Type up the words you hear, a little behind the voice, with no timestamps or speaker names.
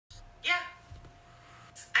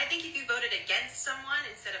against someone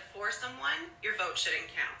instead of for someone, your vote shouldn't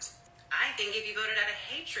count. I think if you voted out of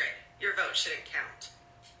hatred, your vote shouldn't count.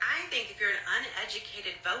 I think if you're an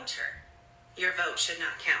uneducated voter, your vote should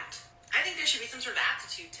not count. I think there should be some sort of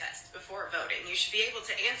aptitude test before voting. You should be able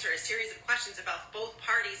to answer a series of questions about both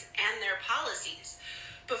parties and their policies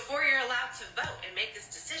before you're allowed to vote and make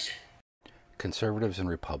this decision. Conservatives and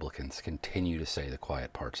Republicans continue to say the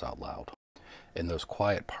quiet parts out loud. And those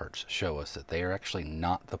quiet parts show us that they are actually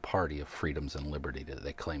not the party of freedoms and liberty that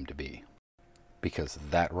they claim to be. Because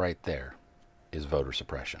that right there is voter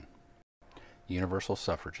suppression. Universal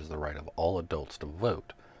suffrage is the right of all adults to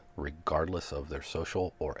vote, regardless of their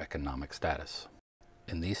social or economic status.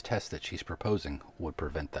 And these tests that she's proposing would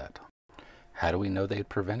prevent that. How do we know they'd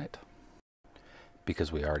prevent it?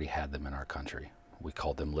 Because we already had them in our country. We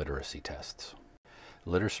called them literacy tests.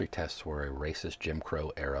 Literacy tests were a racist Jim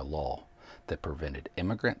Crow era law that prevented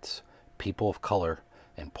immigrants, people of color,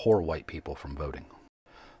 and poor white people from voting,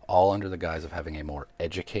 all under the guise of having a more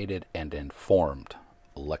educated and informed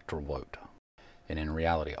electoral vote. And in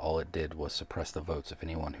reality, all it did was suppress the votes of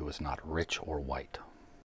anyone who was not rich or white.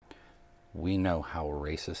 We know how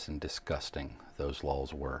racist and disgusting those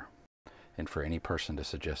laws were. And for any person to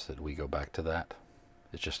suggest that we go back to that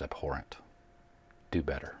is just abhorrent. Do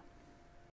better.